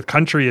actually with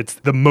country, it's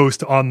the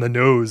most on the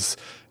nose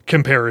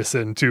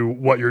comparison to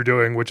what you're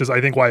doing, which is I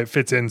think why it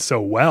fits in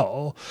so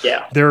well.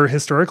 Yeah. There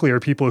historically are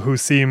people who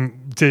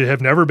seem to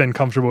have never been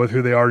comfortable with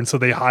who they are, and so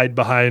they hide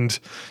behind,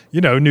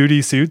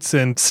 nudie suits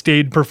and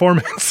staid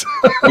performance.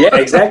 Yeah,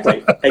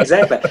 exactly.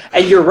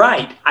 And you're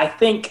right. I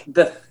think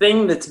the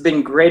thing that's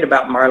been great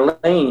about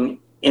Marlene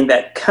in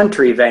that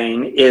country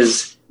vein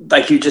is,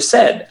 like you just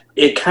said,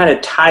 it kind of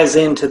ties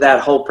into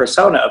that whole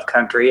persona of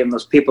country and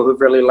those people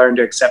who've really learned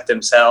to accept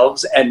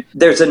themselves. And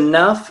there's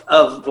enough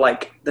of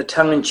like the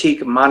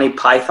tongue-in-cheek Monty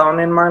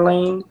Python in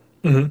Marlene.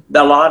 Mm-hmm.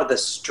 A lot of the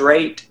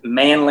straight,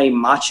 manly,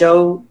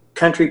 macho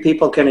country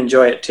people can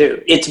enjoy it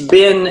too. It's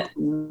been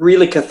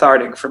really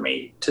cathartic for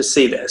me to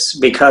see this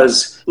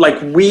because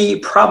we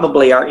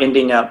probably are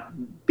ending up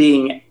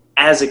being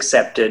as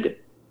accepted,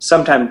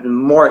 sometimes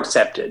more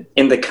accepted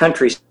in the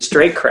country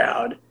straight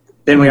crowd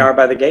than we are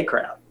by the gay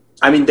crowd.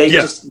 I mean,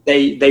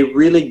 they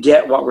really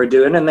get what we're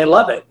doing, and they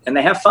love it, and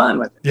they have fun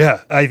with it.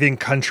 Yeah, I think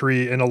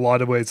country, in a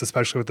lot of ways,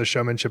 especially with the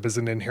showmanship, is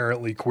an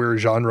inherently queer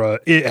genre.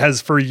 It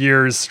has for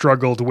years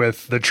struggled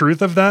with the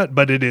truth of that,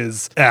 but it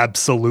is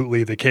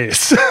absolutely the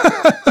case.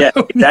 Yeah,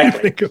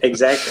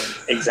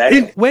 exactly.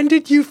 And when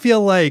did you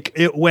feel like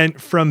it went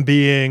from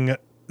being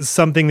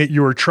something that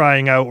you were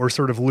trying out or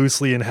sort of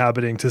loosely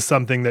inhabiting to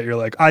something that you're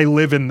like, I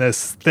live in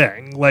this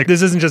thing? Like,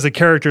 this isn't just a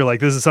character,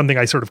 like, this is something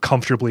I sort of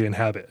comfortably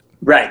inhabit.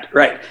 Right.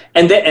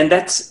 And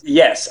that's,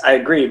 yes, I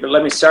agree. But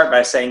let me start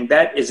by saying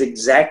that is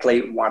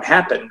exactly what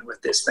happened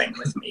with this thing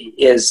with me,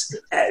 is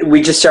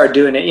we just started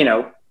doing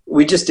it,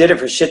 we just did it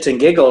for shits and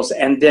giggles.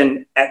 And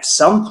then at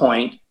some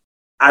point,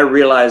 I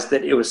realized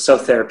that it was so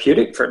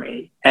therapeutic for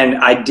me. And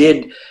I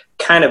did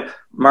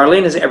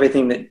Marlene is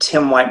everything that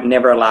Tim White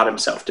never allowed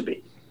himself to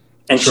be.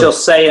 And sure. She'll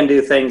say and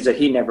do things that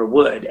he never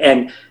would.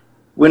 And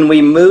when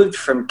we moved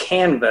from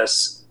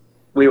Canvas,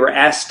 we were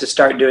asked to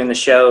start doing the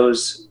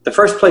shows. The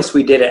first place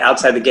we did it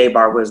outside the gay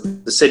bar was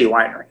the City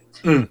Winery.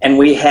 And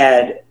we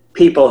had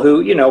people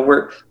who,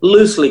 were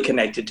loosely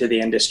connected to the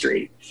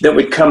industry that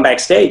would come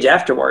backstage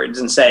afterwards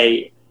and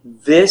say,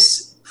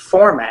 this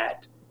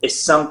format is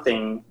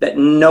something that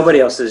nobody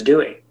else is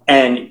doing.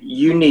 And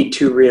you need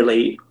to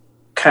really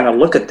kind of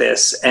look at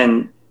this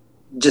and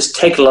just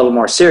take it a little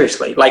more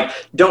seriously. Like,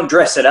 don't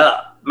dress it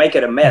up, make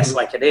it a mess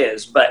like it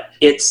is, but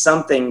it's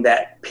something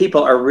that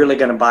people are really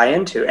going to buy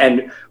into.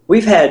 And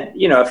we've had,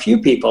 a few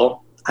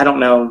people, I don't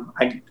know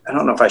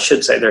if I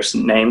should say their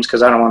names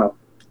because I don't want to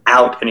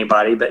out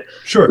anybody, but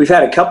sure. We've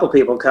had a couple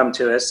people come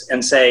to us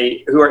and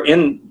say, who are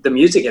in the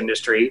music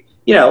industry,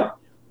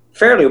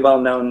 fairly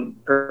well-known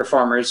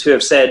performers who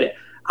have said,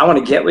 I want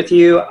to get with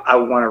you. I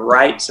want to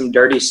write some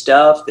dirty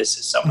stuff. This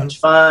is so much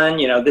fun.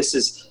 This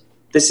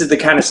is the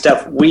kind of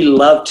stuff we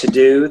love to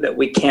do that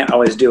we can't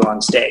always do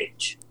on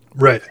stage.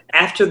 Right.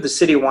 After the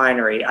City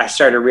Winery, I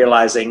started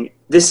realizing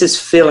this is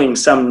filling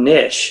some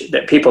niche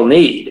that people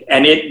need.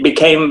 And it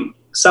became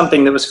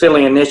something that was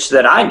filling a niche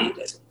that I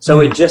needed. So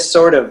it just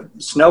sort of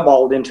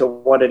snowballed into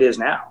what it is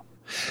now.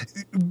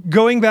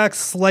 Going back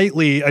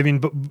slightly, I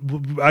mean,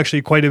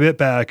 actually quite a bit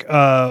back,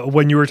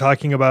 when you were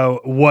talking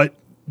about what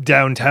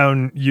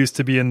downtown used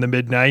to be in the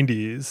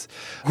mid-90s.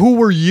 Who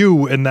were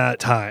you in that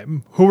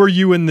time? Who were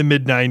you in the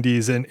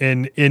mid-90s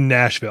in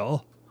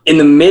Nashville? In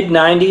the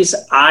mid-90s,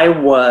 I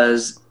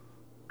was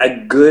a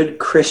good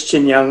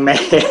Christian young man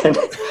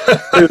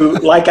who,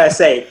 like I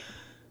say,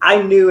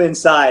 I knew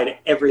inside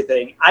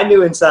everything. I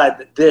knew inside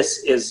that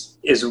this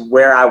is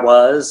where I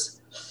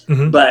was,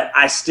 but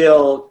I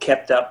still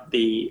kept up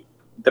the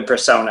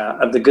persona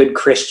of the good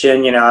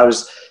Christian. I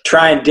was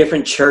trying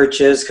different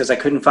churches because I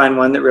couldn't find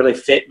one that really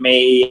fit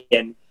me.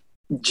 And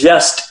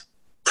just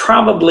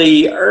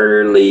probably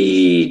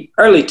early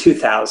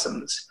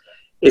 2000s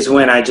is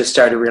when I just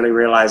started really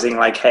realizing,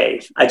 like,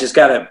 hey, I just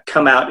got to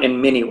come out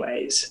in many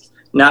ways.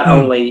 Not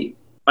only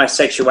my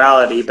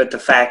sexuality, but the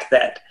fact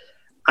that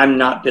I'm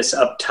not this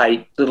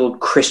uptight little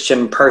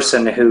Christian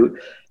person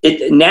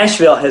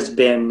Nashville has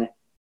been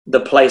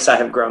the place I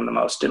have grown the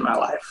most in my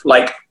life.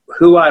 Like,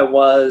 who I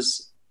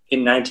was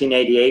in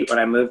 1988 when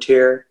I moved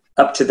here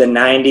up to the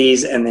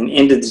 90s and then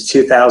into the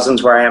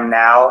 2000s where I am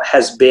now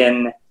has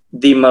been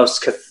the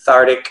most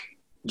cathartic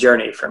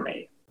journey for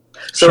me.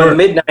 So sure. In the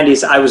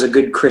mid-90s, I was a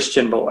good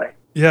Christian boy.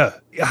 Yeah.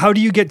 How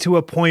do you get to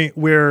a point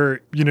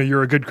where,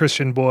 you're a good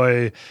Christian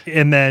boy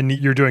and then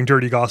you're doing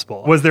dirty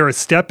gospel? Was there a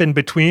step in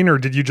between, or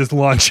did you just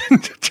launch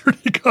into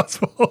dirty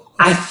gospel?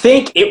 I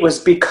think it was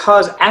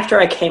because after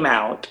I came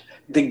out,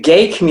 the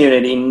gay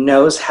community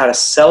knows how to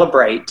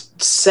celebrate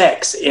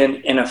sex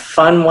in a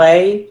fun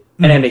way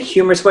and in a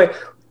humorous way.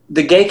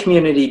 The gay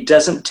community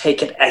doesn't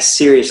take it as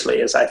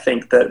seriously as I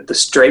think the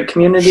straight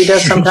community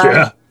does sometimes.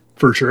 Yeah,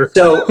 for sure.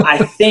 So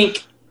I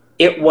think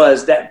it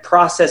was that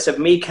process of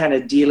me kind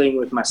of dealing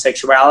with my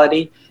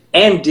sexuality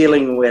and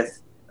dealing with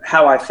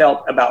how I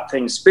felt about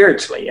things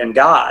spiritually and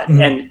God.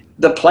 And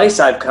the place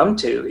I've come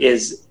to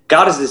is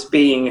God is this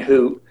being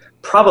who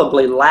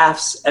probably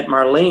laughs at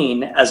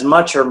Marlene as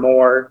much or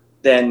more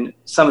than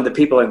some of the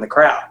people in the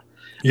crowd.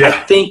 Yeah. I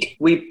think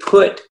we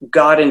put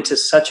God into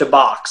such a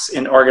box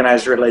in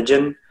organized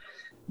religion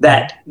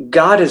that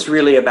God is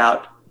really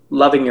about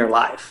loving your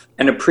life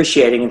and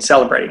appreciating and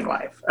celebrating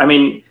life. I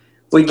mean,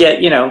 we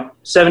get,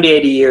 70,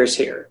 80 years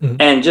here.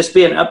 And just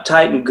being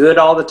uptight and good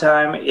all the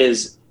time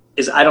is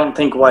I don't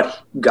think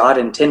what God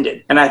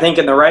intended. And I think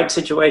in the right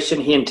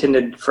situation, he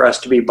intended for us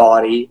to be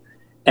bawdy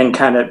and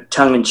kind of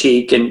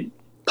tongue-in-cheek and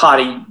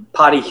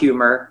potty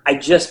humor. I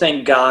just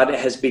think God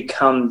has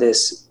become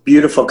this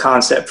beautiful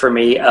concept for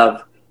me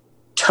of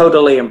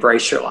totally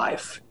embrace your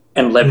life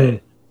and live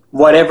it.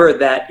 Whatever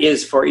that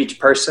is for each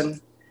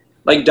person,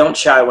 like, don't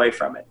shy away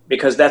from it,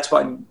 because that's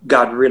what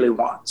God really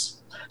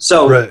wants.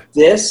 So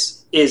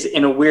This is,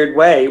 in a weird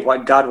way,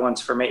 what God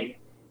wants for me.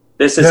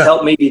 This has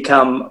helped me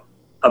become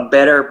a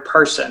better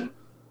person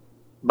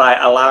by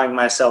allowing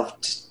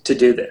myself to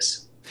do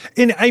this.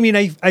 And I mean,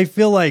 I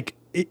feel like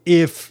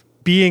if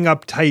being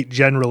uptight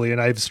generally,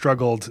 and I've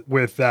struggled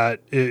with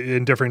that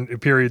in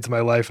different periods of my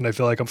life, and I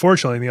feel like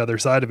unfortunately on the other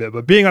side of it,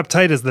 but being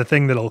uptight is the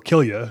thing that'll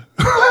kill you.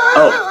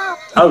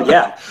 Oh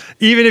yeah.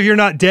 Even if you're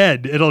not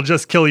dead, it'll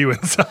just kill you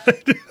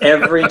inside.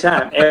 Every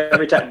time.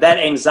 That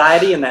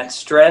anxiety and that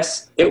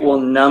stress, it will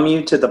numb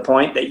you to the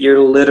point that you're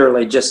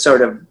literally just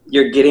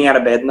you're getting out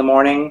of bed in the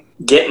morning,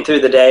 getting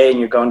through the day, and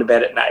you're going to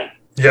bed at night.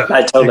 Yeah,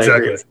 I totally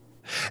agree.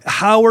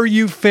 How are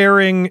you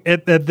faring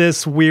at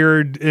this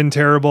weird and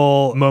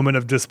terrible moment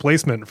of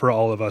displacement for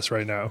all of us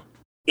right now?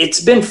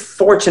 It's been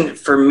fortunate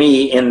for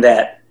me in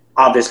that,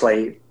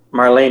 obviously,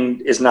 Marlene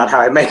is not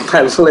how I make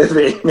my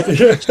living.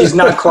 She's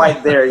not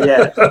quite there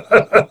yet.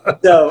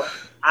 So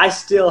I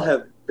still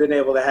have been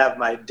able to have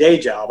my day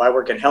job. I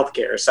work in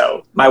healthcare,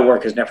 so my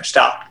work has never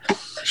stopped.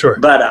 Sure.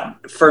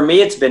 But for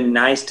me, it's been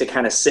nice to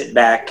kind of sit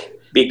back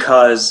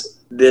because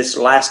this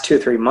last 2 or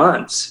 3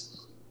 months,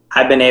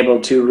 I've been able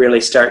to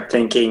really start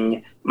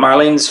thinking,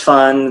 Marlene's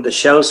fun, the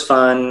show's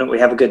fun, we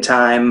have a good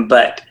time,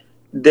 but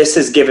this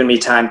has given me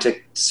time to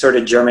sort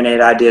of germinate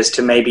ideas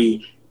to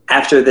maybe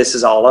after this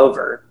is all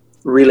over,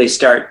 really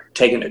start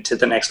taking it to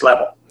the next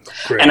level.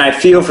 Great. And I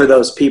feel for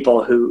those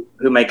people who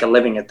make a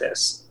living at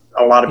this,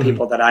 a lot of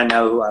people that I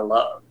know who I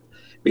love,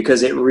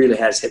 because it really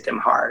has hit them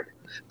hard.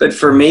 But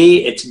for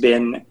me, it's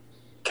been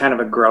kind of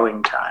a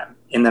growing time,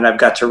 in that I've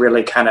got to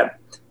really kind of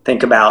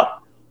think about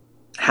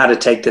how to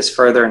take this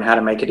further and how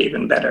to make it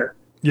even better.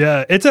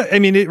 Yeah,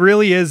 it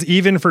really is,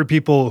 even for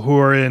people who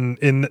are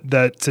in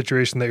that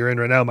situation that you're in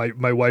right now.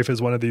 My wife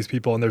is one of these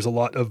people, and there's a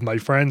lot of my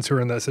friends who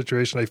are in that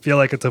situation. I feel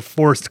like it's a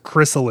forced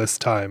chrysalis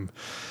time.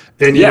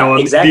 And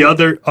exactly.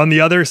 on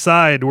the other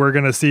side, we're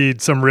going to see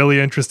some really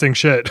interesting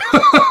shit.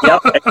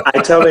 Yep,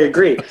 I totally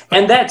agree.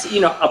 And that's,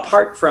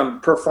 apart from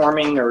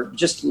performing or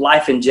just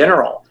life in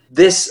general,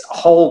 this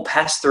whole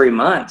past 3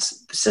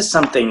 months, this is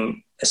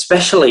something,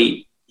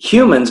 especially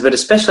humans, but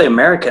especially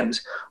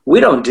Americans, we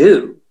don't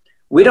do.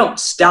 We don't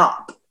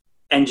stop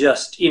and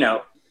just,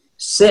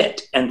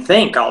 sit and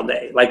think all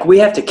day. Like, we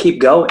have to keep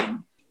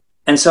going.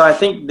 And so I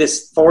think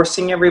this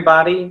forcing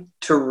everybody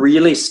to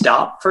really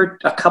stop for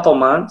a couple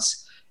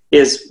months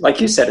is, like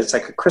you said, it's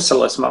like a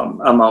chrysalis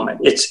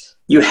moment.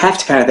 You have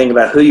to kind of think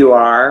about who you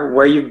are,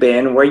 where you've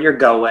been, where you're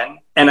going.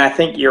 And I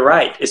think you're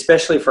right,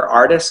 especially for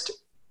artists,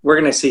 we're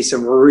going to see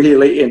some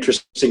really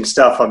interesting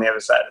stuff on the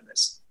other side of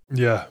this.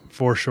 Yeah,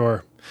 for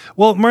sure.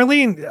 Well,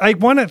 Marlene, I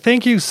want to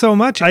thank you so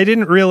much. I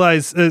didn't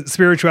realize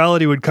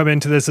spirituality would come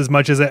into this as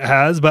much as it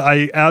has, but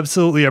I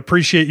absolutely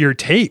appreciate your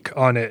take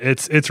on it.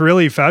 It's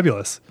really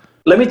fabulous.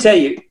 Let me tell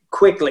you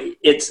quickly,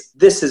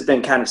 this has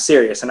been kind of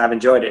serious and I've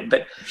enjoyed it,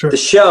 but Sure. The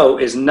show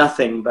is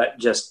nothing but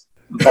just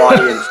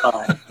body and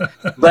fun.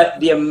 But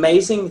the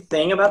amazing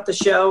thing about the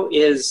show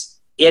is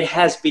it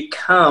has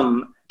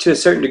become, to a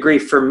certain degree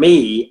for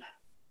me,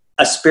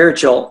 a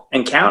spiritual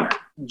encounter.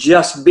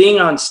 Just being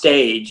on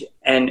stage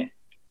and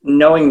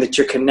knowing that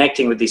you're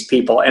connecting with these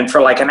people, and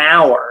for like an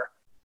hour,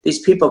 these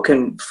people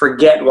can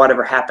forget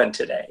whatever happened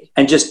today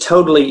and just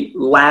totally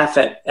laugh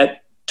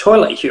at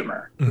toilet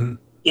humor. Mm-hmm.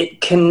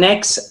 It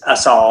connects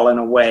us all in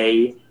a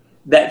way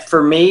that,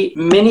 for me,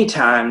 many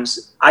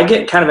times I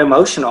get kind of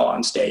emotional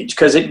on stage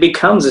because it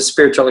becomes a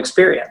spiritual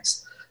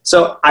experience.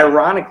 So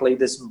ironically,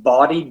 this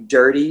body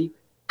dirty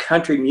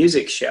country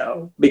music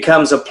show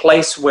becomes a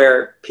place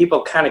where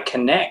people kind of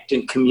connect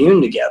and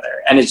commune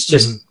together. And it's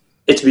just,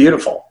 it's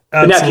beautiful.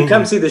 Absolutely. Now, if you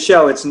come see the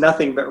show, it's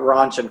nothing but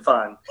raunch and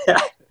fun.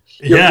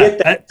 You'll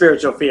get that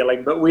spiritual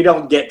feeling, but we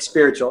don't get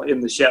spiritual in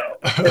the show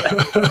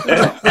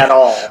at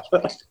all.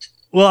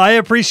 Well, I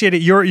appreciate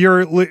it.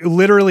 You're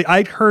literally,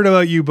 I'd heard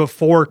about you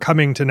before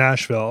coming to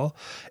Nashville.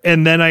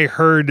 And then I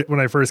heard when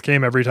I first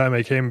came, every time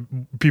I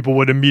came, people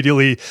would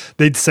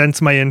they'd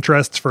sense my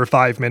interests for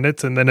 5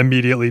 minutes and then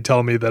immediately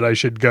tell me that I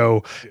should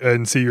go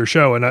and see your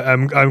show. And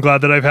I'm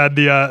glad that I've had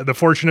the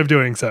fortune of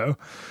doing so.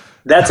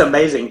 That's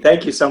amazing.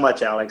 Thank you so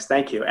much, Alex.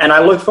 Thank you. And I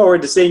look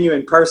forward to seeing you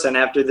in person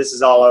after this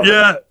is all over.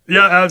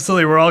 Yeah,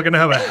 absolutely. We're all going to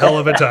have a hell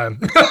of a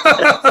time.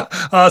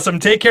 Awesome.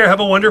 Take care.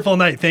 Have a wonderful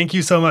night. Thank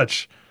you so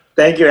much.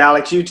 Thank you,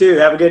 Alex. You too.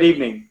 Have a good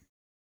evening.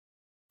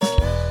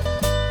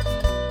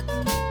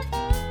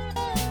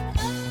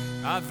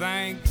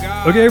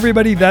 Okay,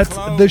 everybody, that's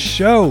the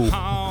show.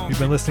 You've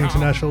been listening to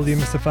Nashville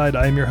Demystified.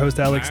 I'm your host,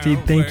 Alex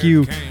Teed. Thank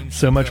you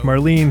so much,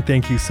 Marlene.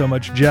 Thank you so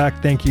much,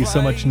 Jack. Thank you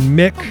so much,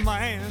 Mick,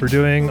 for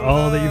doing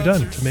all that you've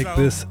done to make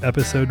this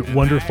episode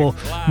wonderful.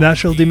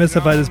 Nashville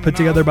Demystified is put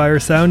together by our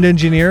sound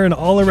engineer and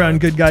all-around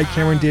good guy,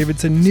 Cameron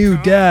Davidson. New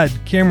dad,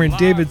 Cameron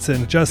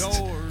Davidson.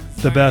 Just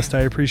the best.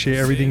 I appreciate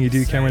everything you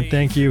do, Cameron.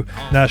 Thank you.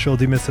 Nashville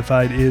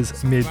Demystified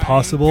is made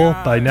possible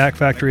by Knack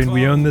Factory, and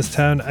We Own This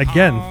Town.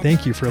 Again,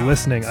 thank you for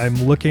listening. I'm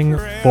looking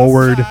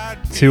forward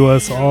to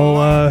us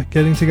all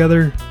getting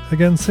together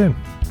again soon.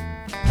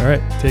 All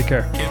right, take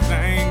care. You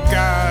thank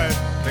God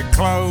they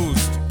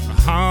closed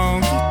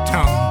honky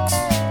tonks,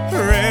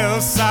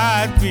 real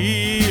side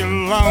beat.